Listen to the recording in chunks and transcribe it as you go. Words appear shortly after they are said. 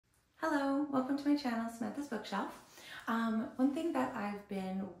welcome to my channel, Samantha's Bookshelf. One thing that I've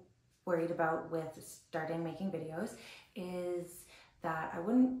been worried about with starting making videos is that I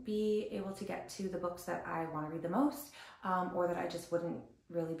wouldn't be able to get to the books that I want to read the most, or that I just wouldn't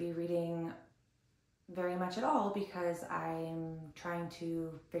really be reading very much at all because I'm trying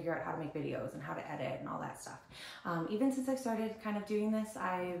to figure out how to make videos and how to edit and all that stuff. Even since I started kind of doing this,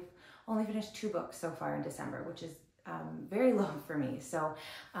 I've only finished 2 books so far in December, which is very low for me. So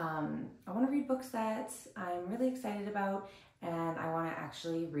I want to read books that I'm really excited about, and I want to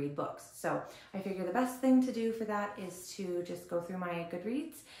actually read books. So I figure the best thing to do for that is to just go through my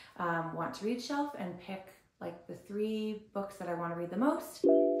Goodreads want to read shelf and pick like the 3 books that I want to read the most.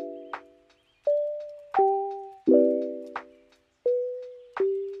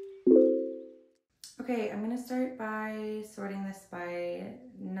 Okay, I'm going to start by sorting this by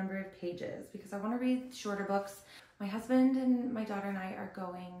number of pages because I want to read shorter books. My husband and my daughter and I are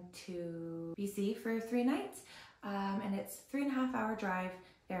going to BC for 3 nights, and it's a 3.5-hour drive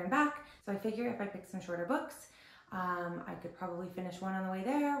there and back. So I figure if I pick some shorter books, I could probably finish one on the way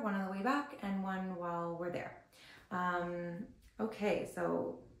there, one on the way back, and one while we're there. Okay,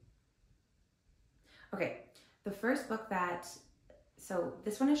 the first book so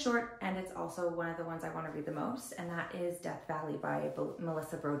this one is short, and it's also one of the ones I want to read the most, and that is Death Valley by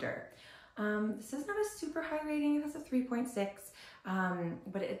Melissa Broder. This is not a super high rating, it has a 3.6,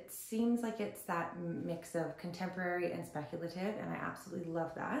 but it seems like it's that mix of contemporary and speculative, and I absolutely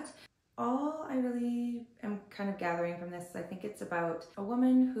love that. All I really am kind of gathering from this, I think it's about a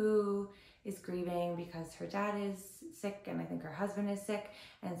woman who is grieving because her dad is sick, and I think her husband is sick,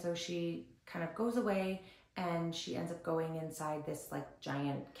 and so she kind of goes away and she ends up going inside this like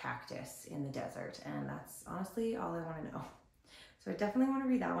giant cactus in the desert, and that's honestly all I want to know. So I definitely want to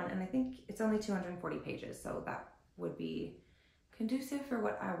read that one, and I think it's only 240 pages, so that would be conducive for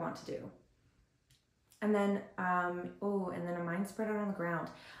what I want to do. And then, and then A Mind Spread Out on the Ground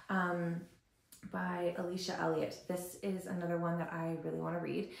by Alicia Elliott. This is another one that I really want to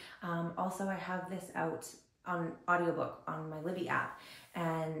read. Also, I have this out on audiobook on my Libby app,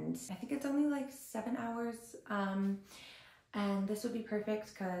 and I think it's only like 7 hours. And this would be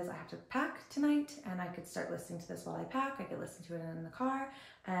perfect because I have to pack tonight, and I could start listening to this while I pack. I could listen to it in the car,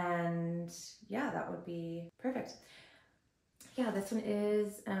 and yeah, that would be perfect. Yeah, this one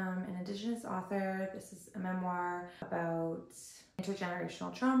is an Indigenous author. This is a memoir about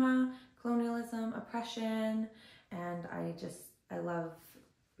intergenerational trauma, colonialism, oppression, and I love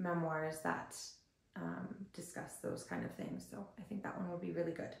memoirs that discuss those kind of things. So I think that one would be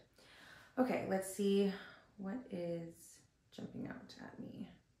really good. Okay, let's see what is jumping out at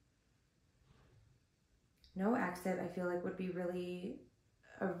me. No Exit, I feel like would be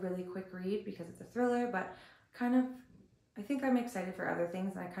a really quick read because it's a thriller, but I think I'm excited for other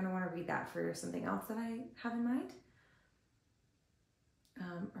things, and I kind of want to read that for something else that I have in mind.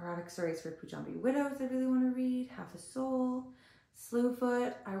 Erotic Stories for Punjabi Widows, I really want to read. Half a Soul.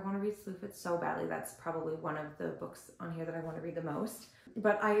 Slewfoot, I want to read Slewfoot so badly. That's probably one of the books on here that I want to read the most.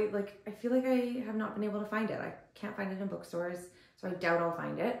 But I feel like I have not been able to find it. I can't find it in bookstores, so I doubt I'll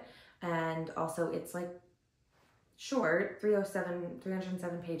find it. And also it's like short,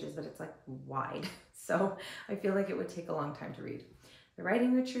 307 pages, but it's like wide. So I feel like it would take a long time to read. The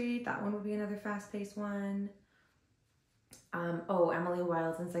Writing Retreat, that one would be another fast-paced one. Emily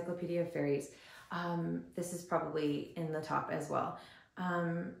Wilde's Encyclopedia of Fairies. This is probably in the top as well.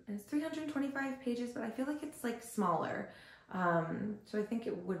 And it's 325 pages, but I feel like it's like smaller. So I think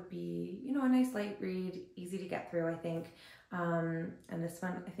it would be, a nice light read, easy to get through, I think. And this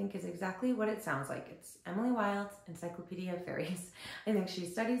one I think is exactly what it sounds like. It's Emily Wilde's Encyclopedia of Fairies. I think she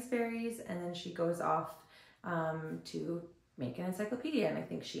studies fairies, and then she goes off to make an encyclopedia, and I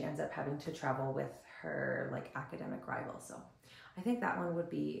think she ends up having to travel with her like academic rival. So I think that one would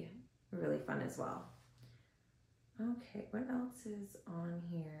be really fun as well. Okay, what else is on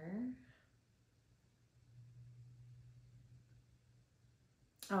here?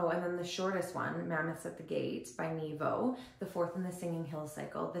 Oh, and then the shortest one, Mammoths at the Gate by Nevo, the 4th in the Singing Hills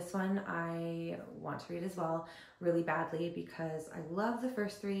cycle. This one I want to read as well really badly because I love the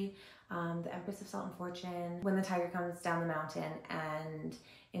first 3, The Empress of Salt and Fortune, When the Tiger Comes Down the Mountain, and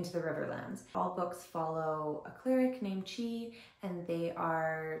Into the Riverlands. All books follow a cleric named Chi, and they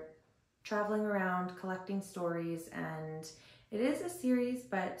are traveling around collecting stories, and it is a series,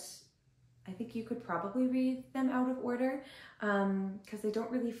 but I think you could probably read them out of order because they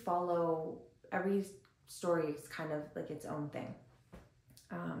don't really follow, every story is kind of like its own thing.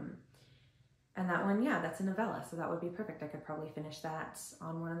 And that one, yeah, that's a novella, so that would be perfect. I could probably finish that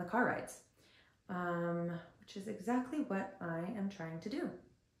on one of the car rides, which is exactly what I am trying to do.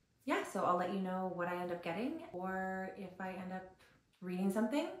 Yes, so I'll let you know what I end up getting, or if I end up reading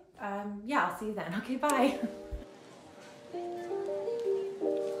something. Yeah, I'll see you then. Okay, bye.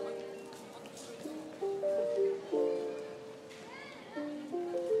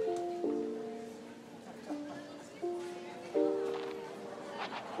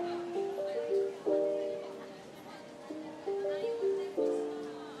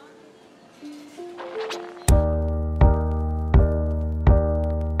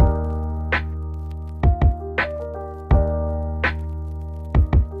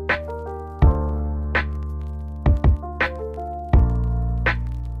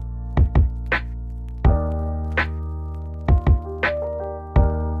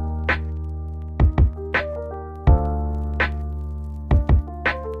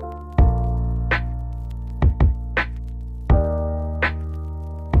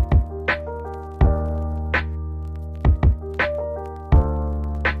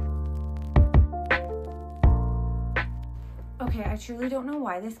 Okay, I truly don't know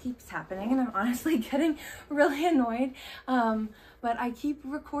why this keeps happening, and I'm honestly getting really annoyed. But I keep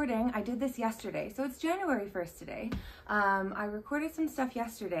recording. I did this yesterday, so it's January 1st today. I recorded some stuff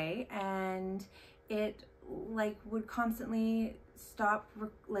yesterday, and it like would constantly start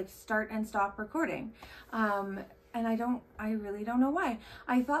and stop recording. And I really don't know why.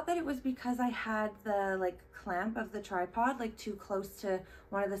 I thought that it was because I had the like clamp of the tripod like too close to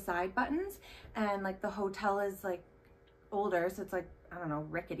one of the side buttons, and like the hotel is like older, so it's like, I don't know,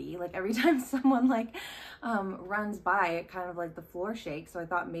 rickety. Like every time someone like runs by, it kind of like the floor shakes. So I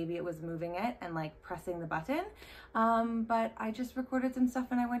thought maybe it was moving it and like pressing the button. But I just recorded some stuff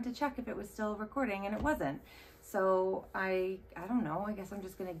and I went to check if it was still recording, and it wasn't. So I don't know, I guess I'm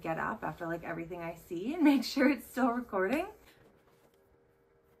just gonna get up after like everything I see and make sure it's still recording.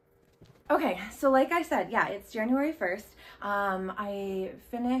 Okay, so like I said, yeah, it's January 1st.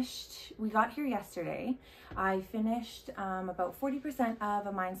 We got here yesterday. I finished about 40% of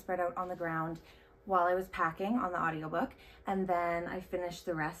A Mind Spread Out on the Ground while I was packing on the audiobook, and then I finished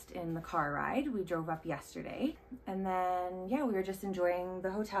the rest in the car ride. We drove up yesterday, and then yeah, we were just enjoying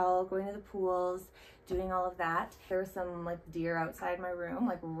the hotel, going to the pools, doing all of that. There was some like deer outside my room,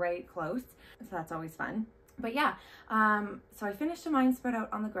 like right close, so that's always fun. But yeah, so I finished A Mind Spread Out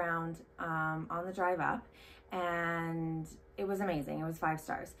on the Ground on the drive up, and it was amazing. It was 5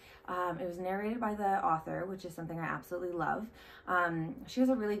 stars. It was narrated by the author, which is something I absolutely love. She has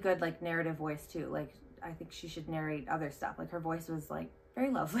a really good like narrative voice too. Like I think she should narrate other stuff. Like her voice was like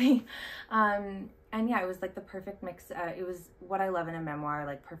very lovely. And yeah, it was like the perfect mix. It was what I love in a memoir,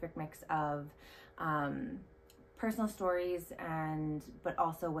 like perfect mix of personal stories but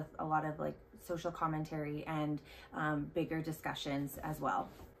also with a lot of like social commentary and bigger discussions as well.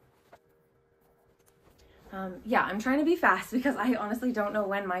 Yeah, I'm trying to be fast because I honestly don't know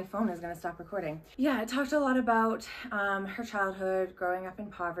when my phone is going to stop recording. Yeah, it talked a lot about her childhood, growing up in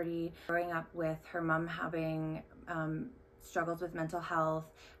poverty, growing up with her mom having struggles with mental health,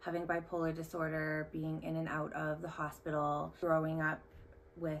 having bipolar disorder, being in and out of the hospital, growing up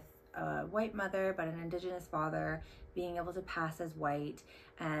with a white mother but an Indigenous father, being able to pass as white,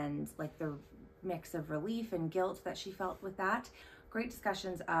 and like the mix of relief and guilt that she felt with that. Great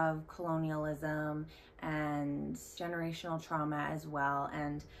discussions of colonialism and generational trauma as well.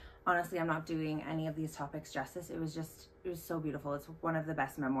 And honestly, I'm not doing any of these topics justice. It was so beautiful. It's one of the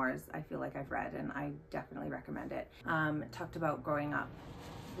best memoirs I feel like I've read, and I definitely recommend it. It talked about growing up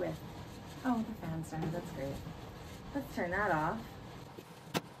with, oh, the fan started, that's great. Let's turn that off.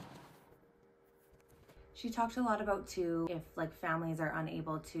 She talked a lot about too, if like families are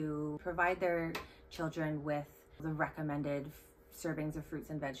unable to provide their children with the recommended servings of fruits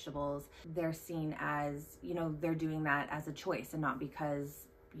and vegetables, they're seen as, you know, they're doing that as a choice and not because,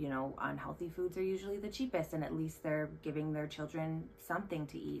 you know, unhealthy foods are usually the cheapest, and at least they're giving their children something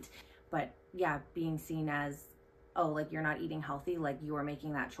to eat. But yeah, being seen as, oh, like you're not eating healthy, like you are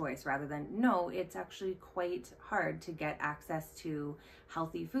making that choice, rather than, no, it's actually quite hard to get access to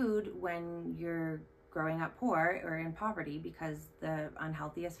healthy food when you're growing up poor or in poverty, because the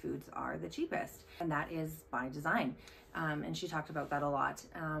unhealthiest foods are the cheapest, and that is by design. And she talked about that a lot.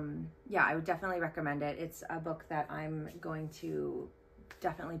 Yeah, I would definitely recommend it. It's a book that I'm going to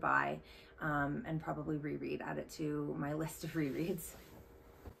definitely buy and probably reread, add it to my list of rereads.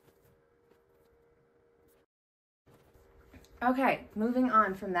 Okay, moving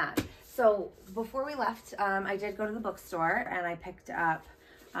on from that. So before we left, I did go to the bookstore and I picked up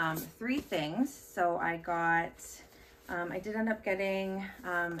 3 things. So I did end up getting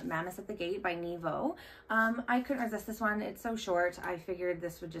Mammoth at the Gate by Nevo. I couldn't resist this one. It's so short. I figured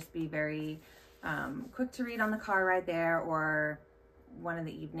this would just be very quick to read on the car ride there, or one of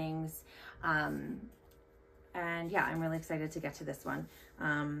the evenings. And yeah, I'm really excited to get to this one.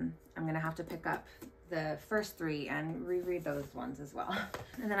 I'm gonna have to pick up the first 3 and reread those ones as well.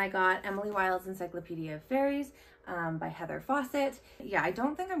 And then I got Emily Wilde's Encyclopedia of Fairies by Heather Fawcett. Yeah, I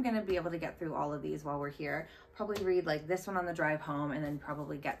don't think I'm gonna be able to get through all of these while we're here. Probably read like this one on the drive home, and then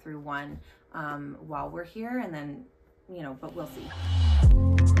probably get through one while we're here, and then, you know, but we'll see.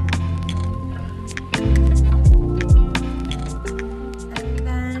 And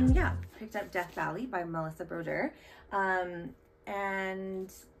then, yeah, picked up Death Valley by Melissa Brodeur.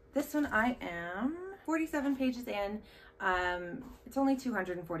 And this one I am 47 pages in. It's only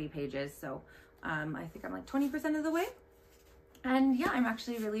 240 pages, so I think I'm like 20% of the way. And yeah, I'm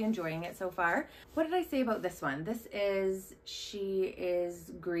actually really enjoying it so far. What did I say about this one? This is, she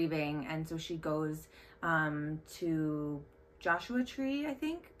is grieving, and so she goes to Joshua Tree, I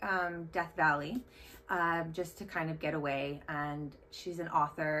think, Death Valley, just to kind of get away. And she's an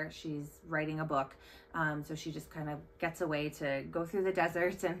author, she's writing a book. So she just kind of gets away to go through the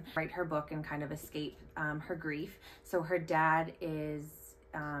desert and write her book and kind of escape her grief. So her dad is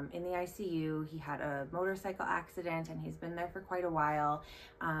in the ICU. He had a motorcycle accident and he's been there for quite a while.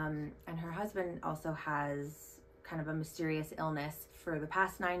 And her husband also has kind of a mysterious illness for the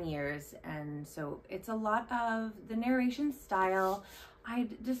past 9 years. And so it's a lot of the narration style.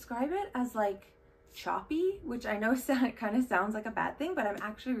 I'd describe it as like choppy, which I know kind of sounds like a bad thing, but I'm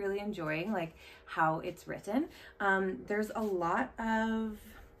actually really enjoying like how it's written. There's a lot of,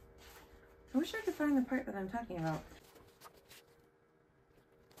 I wish I could find the part that I'm talking about.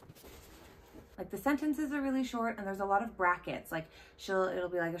 Like the sentences are really short, and there's a lot of brackets. Like it'll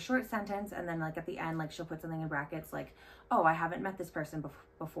be like a short sentence, and then like at the end, like she'll put something in brackets like, oh, I haven't met this person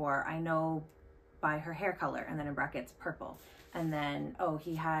before. I know by her hair color, and then in brackets, purple. And then, oh,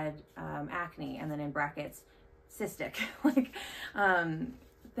 he had acne, and then in brackets, cystic, like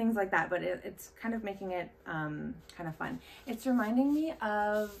things like that. But it's kind of making it kind of fun. It's reminding me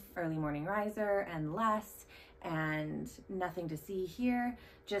of Early Morning Riser and Less and Nothing to See Here,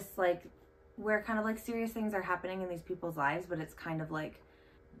 just like where kind of like serious things are happening in these people's lives, but it's kind of like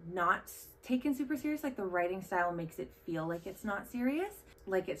not taken super serious. Like the writing style makes it feel like it's not serious,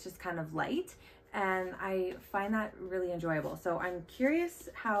 like it's just kind of light. And I find that really enjoyable. So I'm curious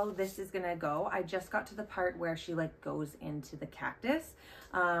how this is gonna go. I just got to the part where she like goes into the cactus.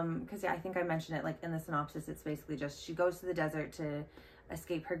 Cause yeah, I think I mentioned it like in the synopsis. It's basically just, she goes to the desert to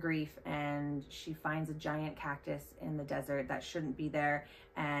escape her grief, and she finds a giant cactus in the desert that shouldn't be there,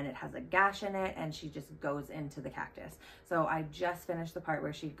 and it has a gash in it, and she just goes into the cactus. So I just finished the part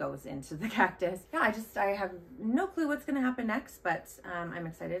where she goes into the cactus. Yeah, I have no clue what's gonna happen next, but I'm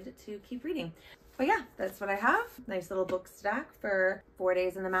excited to keep reading. But yeah, that's what I have. Nice little book stack for 4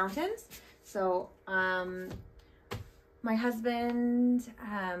 days in the mountains. So my husband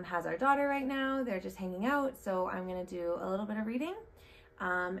has our daughter right now. They're just hanging out, so I'm gonna do a little bit of reading.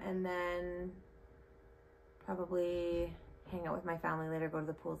 And then probably hang out with my family later, go to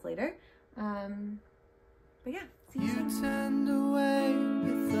the pools later. But yeah, see you soon. You turned away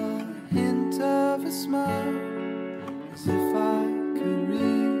with a hint of a smile, as if I could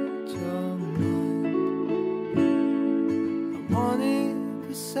read your mind. I wanted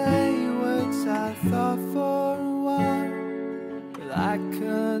to say words I thought for a while, but I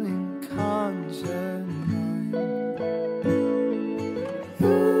couldn't conjure mine.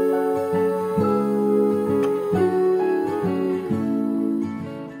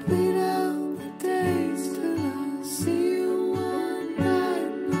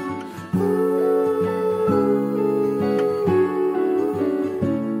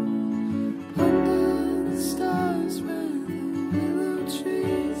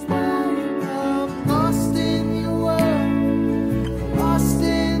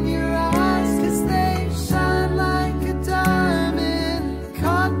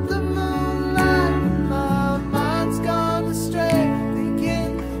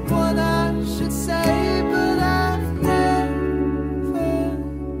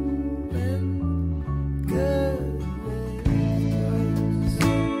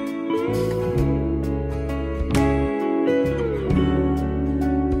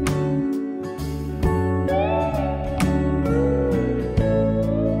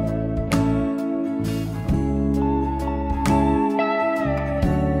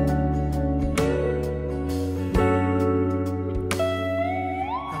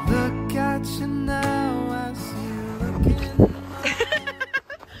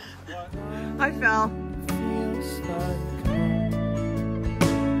 I fell.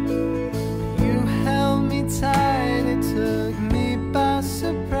 You held me tight, it took me by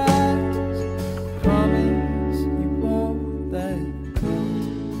surprise. Promise you won't let go.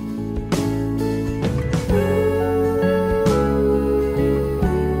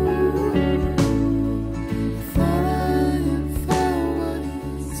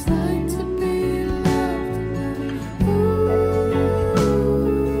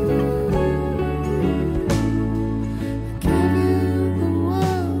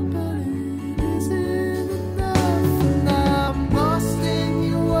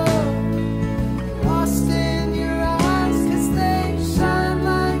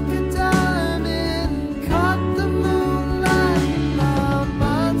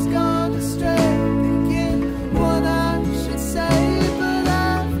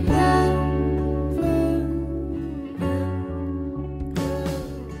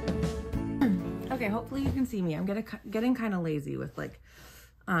 Okay, hopefully you can see me. I'm getting kind of lazy with like,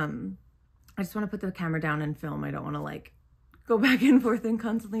 I just want to put the camera down and film. I don't want to like go back and forth and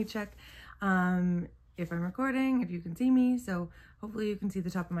constantly check if I'm recording, if you can see me. So hopefully you can see the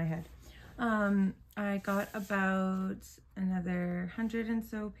top of my head. I got about another 100 and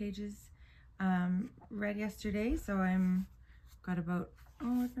so pages read yesterday. So got about,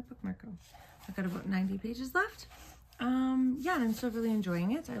 oh, where'd my bookmark go? I got about 90 pages left. Yeah, and I'm still really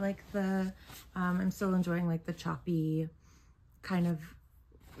enjoying it. I like I'm still enjoying like the choppy kind of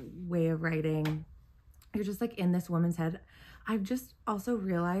way of writing. You're just like in this woman's head. I've just also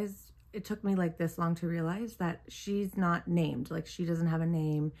realized, it took me like this long to realize that she's not named. Like she doesn't have a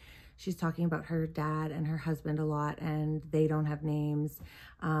name. She's talking about her dad and her husband a lot, and they don't have names.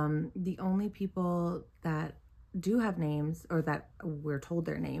 The only people that do have names, or that we're told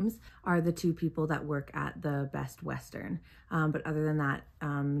their names, are the two people that work at the Best Western. But other than that,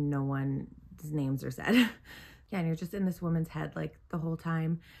 no one's names are said. Yeah, and you're just in this woman's head like the whole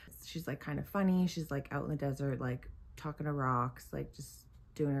time. She's like kind of funny. She's like out in the desert, like talking to rocks, like just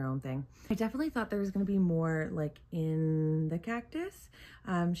doing her own thing. I definitely thought there was going to be more like in the cactus.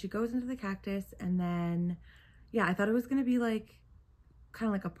 She goes into the cactus, and then, yeah, I thought it was going to be like kind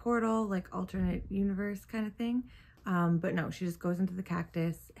of like a portal, like alternate universe kind of thing. But no, she just goes into the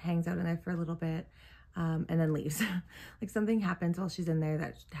cactus, hangs out in there for a little bit, and then leaves. Like something happens while she's in there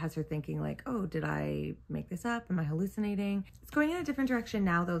that has her thinking like, oh, did I make this up? Am I hallucinating? It's going in a different direction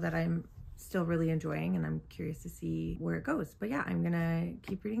now though that I'm still really enjoying, and I'm curious to see where it goes. But yeah, I'm gonna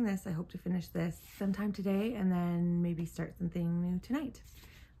keep reading this. I hope to finish this sometime today and then maybe start something new tonight.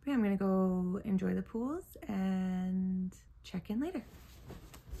 But yeah, I'm gonna go enjoy the pools and check in later.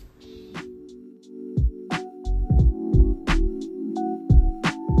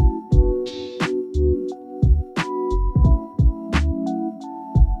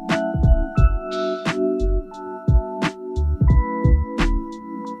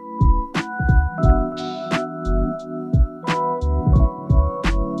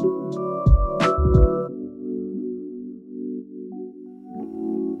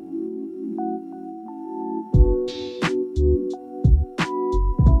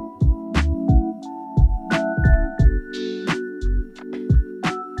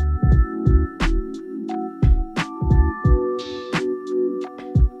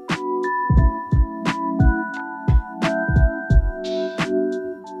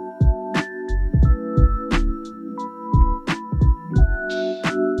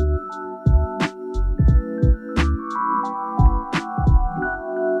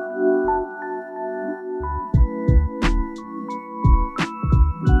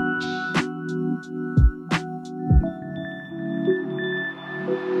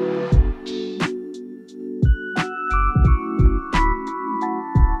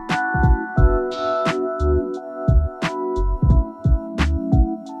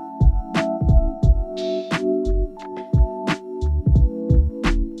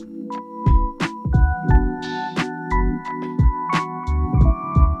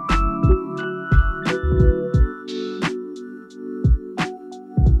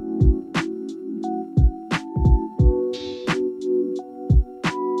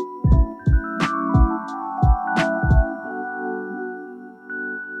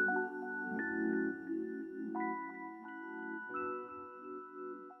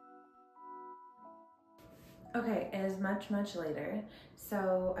 Okay, it is much later.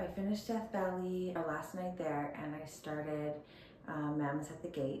 So I finished Death Valley last night there, and I started Mammoth at the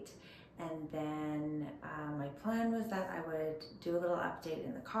Gate. And then my plan was that I would do a little update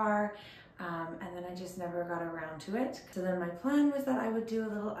in the car, and then I just never got around to it. So then my plan was that I would do a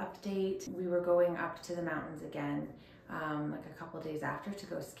little update. We were going up to the mountains again, like a couple days after, to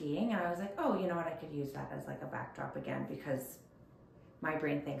go skiing, and I was like, oh, you know what, I could use that as like a backdrop again, because my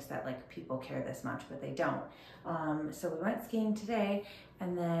brain thinks that like people care this much, but they don't. So we went skiing today,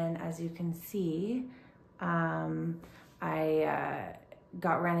 and then as you can see, I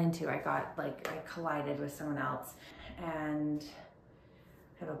collided with someone else, and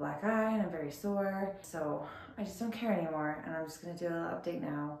I have a black eye and I'm very sore. So I just don't care anymore, and I'm just gonna do a little update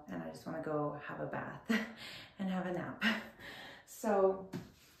now, and I just wanna go have a bath and have a nap. So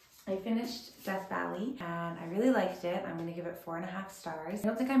I finished Death Valley and I really liked it. I'm gonna give it 4.5 stars. I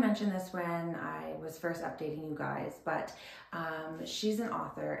don't think I mentioned this when I was first updating you guys, but she's an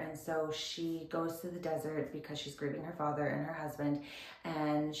author, and so she goes to the desert because she's grieving her father and her husband,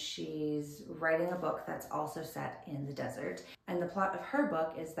 and she's writing a book that's also set in the desert. And the plot of her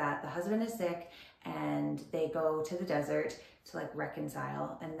book is that the husband is sick and they go to the desert to like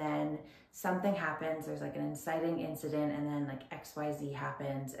reconcile, and then something happens, there's like an inciting incident, and then like XYZ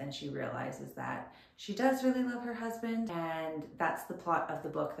happens, and she realizes that she does really love her husband, and that's the plot of the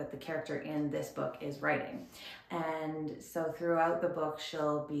book that the character in this book is writing. And so throughout the book,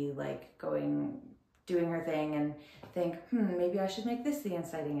 she'll be like doing her thing and think, maybe I should make this the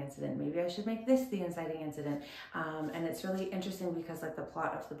inciting incident. Maybe I should make this the inciting incident. And it's really interesting because like the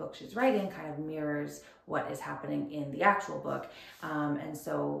plot of the book she's writing kind of mirrors what is happening in the actual book. And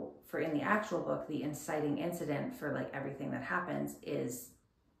so for in the actual book, the inciting incident for like everything that happens is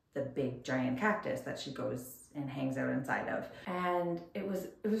the big giant cactus that she goes and hangs out inside of. And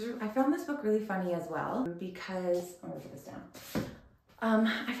I found this book really funny as well because, I'm gonna put this down.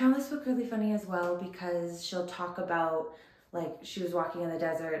 I found this book really funny as well because she'll talk about like she was walking in the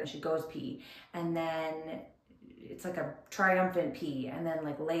desert and she goes pee, and then it's like a triumphant pee, and then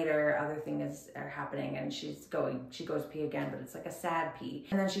like later other things are happening and she goes pee again, but it's like a sad pee.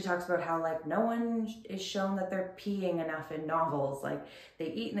 And then she talks about how like no one is shown that they're peeing enough in novels, like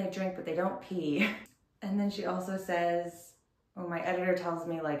they eat and they drink but they don't pee. And then she also says, well, my editor tells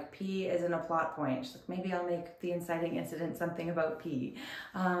me like pee isn't a plot point. She's like, maybe I'll make the inciting incident something about pee.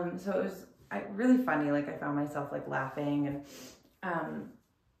 So it was really funny. Like I found myself like laughing, and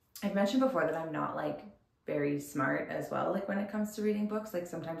I've mentioned before that I'm not like very smart as well. Like when it comes to reading books, like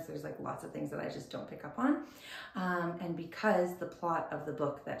sometimes there's like lots of things that I just don't pick up on. And because the plot of the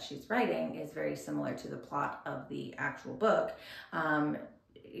book that she's writing is very similar to the plot of the actual book,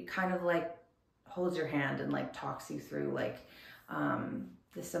 it kind of like holds your hand and like talks you through like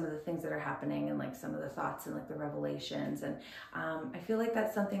some of the things that are happening and like some of the thoughts and like the revelations. And I feel like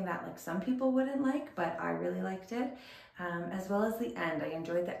that's something that like some people wouldn't like, but I really liked it. As well as the end. I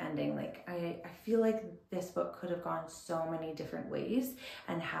enjoyed the ending. Like I feel like this book could have gone so many different ways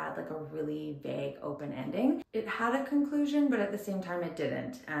and had like a really vague open ending. It had a conclusion, but at the same time it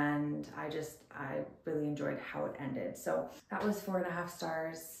didn't. And I really enjoyed how it ended. So that was 4.5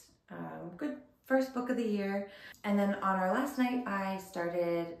 stars. Good first book of the year. And then on our last night, I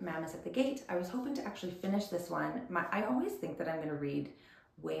started Mammoths at the Gate. I was hoping to actually finish this one. I always think that I'm going to read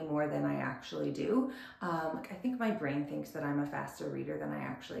way more than I actually do. I think my brain thinks that I'm a faster reader than I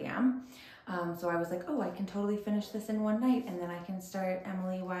actually am. So I was like, oh, I can totally finish this in one night, and then I can start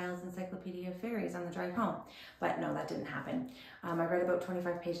Emily Wilde's Encyclopedia of Fairies on the drive home. But no, that didn't happen. I read about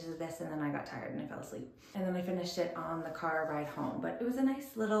 25 pages of this, and then I got tired and I fell asleep. And then I finished it on the car ride home. But it was a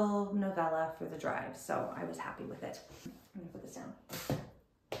nice little novella for the drive, so I was happy with it. I'm gonna put this down.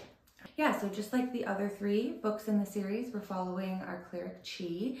 Yeah, so just like the other 3 books in the series, we're following our cleric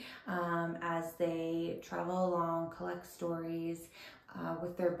Chi as they travel along, collect stories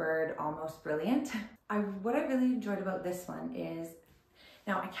with their bird, Almost Brilliant. What I really enjoyed about this one is,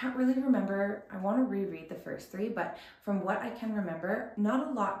 now I can't really remember, I want to reread the first 3, but from what I can remember, not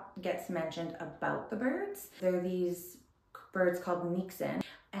a lot gets mentioned about the birds. There are these birds called Nixon,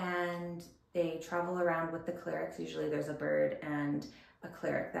 and they travel around with the clerics. Usually there's a bird and a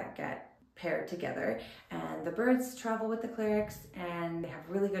cleric that get paired together, and the birds travel with the clerics and they have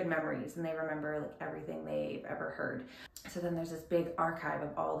really good memories and they remember like everything they've ever heard. So then there's this big archive of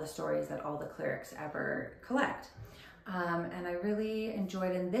all the stories that all the clerics ever collect. And I really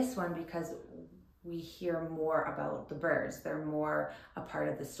enjoyed in this one because we hear more about the birds. They're more a part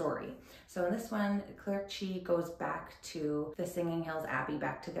of the story. So in this one, Cleric Chi goes back to the Singing Hills Abbey,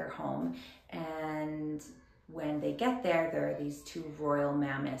 back to their home, and when they get there, there are these 2 royal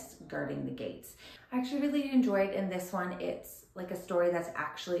mammoths guarding the gates. I actually really enjoyed in this one, it's like a story that's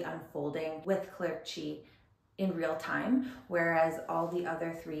actually unfolding with Cleric Chi in real time, whereas all the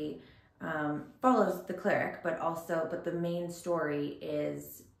other 3 follows the cleric, but the main story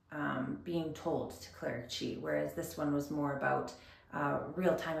is being told to Cleric Chi, whereas this one was more about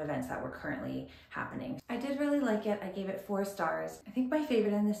real-time events that were currently happening. I did really like it. I gave it 4 stars. I think my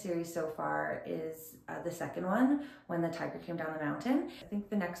favorite in the series so far is the second one, When the Tiger Came Down the Mountain. I think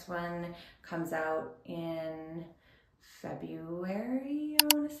the next one comes out in February,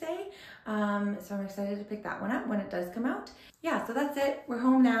 I want to say. So I'm excited to pick that one up when it does come out. Yeah, so that's it. We're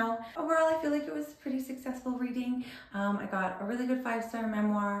home now. Overall, I feel like it was a pretty successful reading. I got a really good 5-star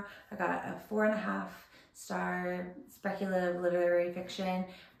memoir. I got a 4.5-star speculative literary fiction,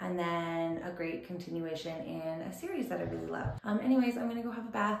 and then a great continuation in a series that I really love. Anyways, I'm gonna go have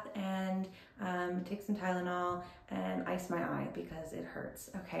a bath and take some Tylenol and ice my eye because it hurts.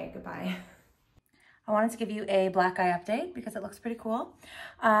 Okay, goodbye. I wanted to give you a black eye update because it looks pretty cool.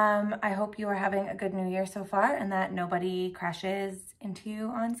 I hope you are having a good new year so far and that nobody crashes into you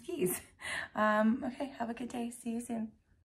on skis. Okay, have a good day. See you soon.